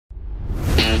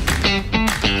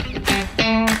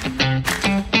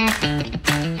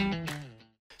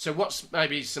So what's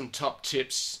maybe some top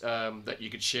tips that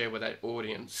you could share with our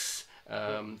audience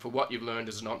for what you've learned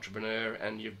as an entrepreneur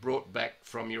and you've brought back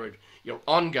from your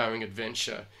ongoing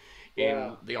adventure Yeah.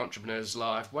 in the entrepreneur's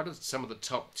life? What are some of the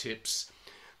top tips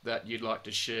that you'd like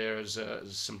to share as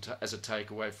as a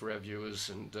takeaway for our viewers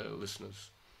and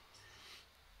listeners?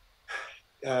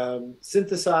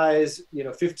 Synthesize,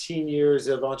 15 years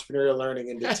of entrepreneurial learning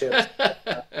into tips.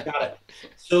 Got it.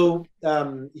 So,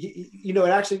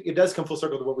 it does come full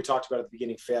circle to what we talked about at the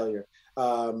beginning, failure.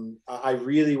 I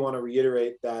really want to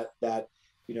reiterate that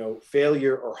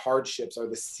failure or hardships are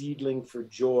the seedling for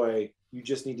joy. You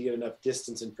just need to get enough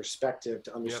distance and perspective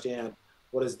to Yep. understand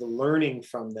what is the learning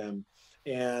from them.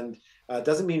 And it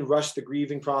doesn't mean rush the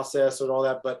grieving process or all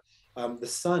that, but the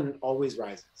sun always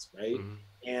rises, right? Mm-hmm.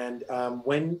 And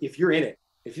if you're in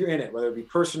it, whether it be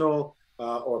personal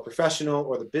or professional,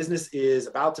 or the business is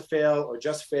about to fail or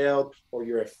just failed, or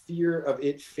you're a fear of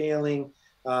it failing,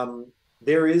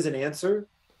 there is an answer.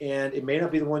 And it may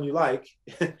not be the one you like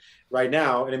right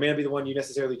now, and it may not be the one you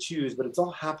necessarily choose, but it's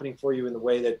all happening for you in the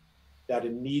way that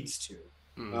it needs to.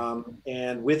 Mm.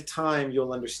 And with time,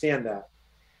 you'll understand that.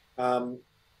 Um,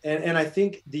 and I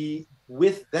think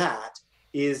with that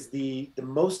is the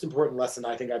most important lesson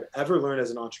I think I've ever learned as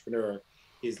an entrepreneur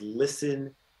is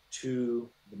listen to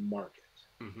the market.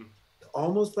 Mm-hmm.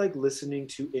 Almost like listening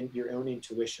to your own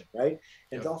intuition, right?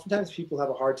 And Yep. oftentimes people have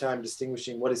a hard time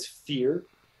distinguishing what is fear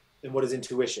and what is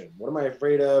intuition. What am I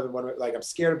afraid of? And I'm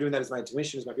scared of doing that. Is my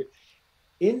intuition? Is my fear?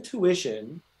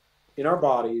 Intuition in our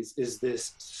bodies is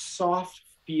this soft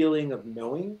feeling of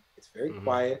knowing. It's very Mm-hmm.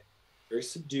 quiet, very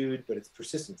subdued, but it's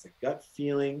persistent. It's a gut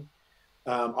feeling.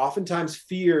 Oftentimes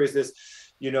fear is this,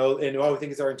 and we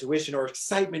think it's our intuition, or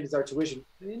excitement is our intuition.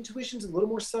 Intuition is a little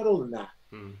more subtle than that.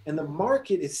 Mm. And the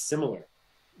market is similar,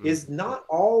 Mm. is not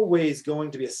always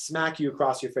going to be a smack you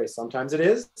across your face. Sometimes it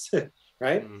is,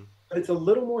 right? Mm. But it's a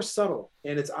little more subtle.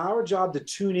 And it's our job to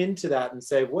tune into that and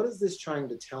say, what is this trying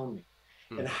to tell me?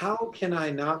 Mm. And how can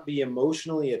I not be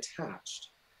emotionally attached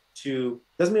to,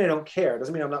 doesn't mean I don't care,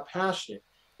 doesn't mean I'm not passionate,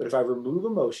 but if I remove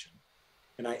emotion,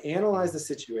 and I analyze the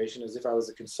situation as if I was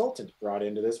a consultant brought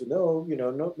into this with no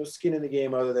skin in the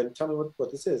game other than tell me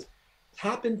what this is.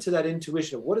 Tap into that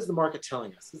intuition of what is the market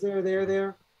telling us? Is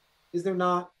there? Is there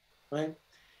not? Right?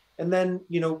 And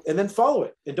then follow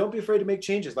it. And don't be afraid to make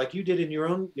changes like you did in your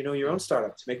own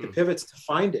startup, to make the Mm. pivots, to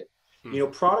find it.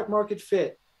 Mm. Product market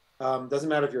fit. Doesn't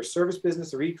matter if you're a service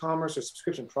business or e-commerce or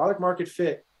subscription, product market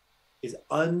fit is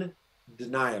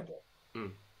undeniable.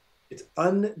 Mm. It's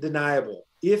undeniable.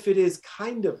 If it is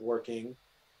kind of working,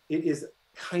 it is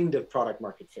kind of product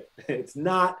market fit. It's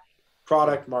not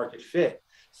product market fit.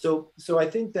 So I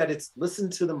think that it's listen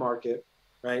to the market,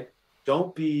 right?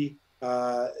 Don't be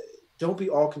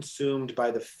all consumed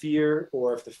by the fear,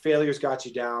 or if the failures got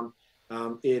you down.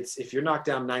 It's if you're knocked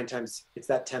down 9 times, it's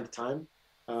that 10th time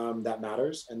that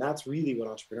matters, and that's really what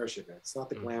entrepreneurship is. It's not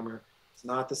the Mm. glamour, it's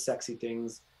not the sexy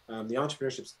things. The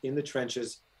entrepreneurship's in the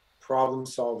trenches, problem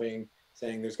solving,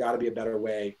 saying there's got to be a better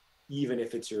way, even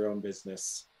if it's your own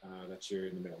business that you're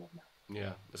in the middle of now.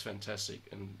 Yeah, that's fantastic.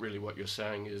 And really, what you're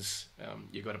saying is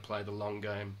you've got to play the long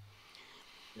game.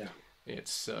 Yeah,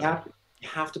 It's you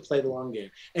have to play the long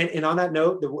game. And on that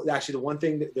note, actually the one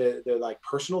thing that the like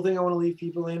personal thing I want to leave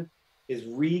people in is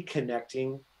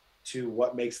reconnecting to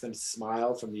what makes them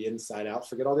smile from the inside out.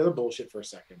 Forget all the other bullshit for a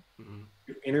second. Mm-hmm.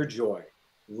 Your inner joy,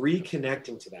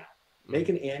 reconnecting to that. Make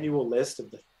an annual list of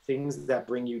the things that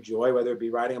bring you joy, whether it be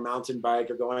riding a mountain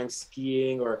bike or going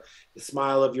skiing, or the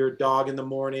smile of your dog in the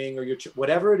morning, or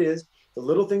whatever it is, the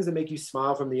little things that make you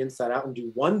smile from the inside out, and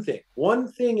do one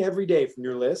thing every day from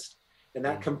your list. And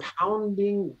that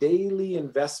compounding daily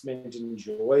investment in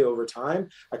joy over time,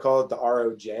 I call it the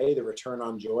ROJ, the return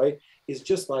on joy, is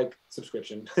just like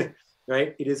subscription,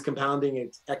 right? It is compounding,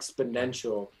 it's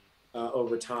exponential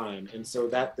over time. And so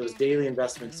that those daily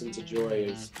investments into joy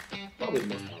is probably the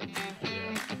most powerful.